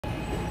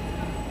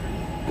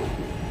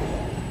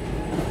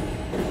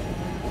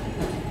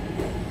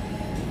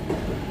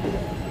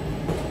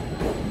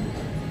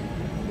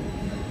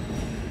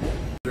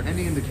Is there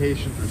any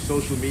indication through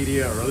social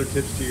media or other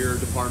tips to your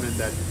department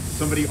that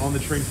somebody on the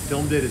train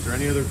filmed it? Is there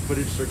any other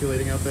footage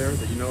circulating out there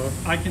that you know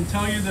of? I can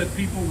tell you that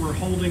people were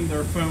holding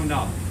their phone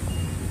up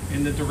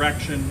in the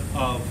direction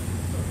of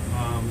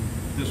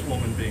this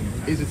woman being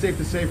attacked. Is it safe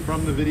to say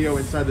from the video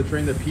inside the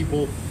train that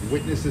people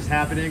witnessed this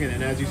happening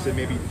and as you said,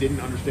 maybe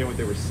didn't understand what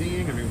they were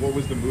seeing? I mean, what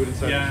was the mood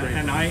inside the train?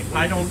 And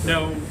I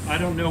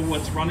don't know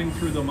what's running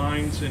through the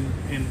minds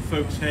in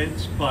folks'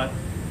 heads, but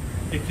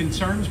it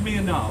concerns me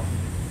enough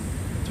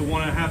to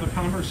want to have a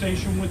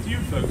conversation with you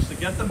folks to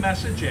get the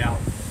message out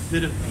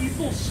that if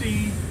people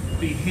see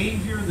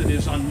behavior that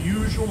is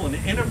unusual and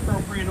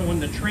inappropriate on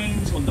the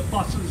trains, on the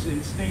buses,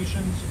 in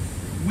stations,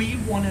 we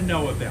want to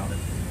know about it.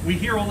 We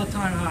hear all the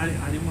time,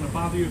 I didn't want to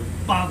bother you.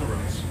 Bother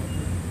us.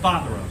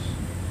 Bother us.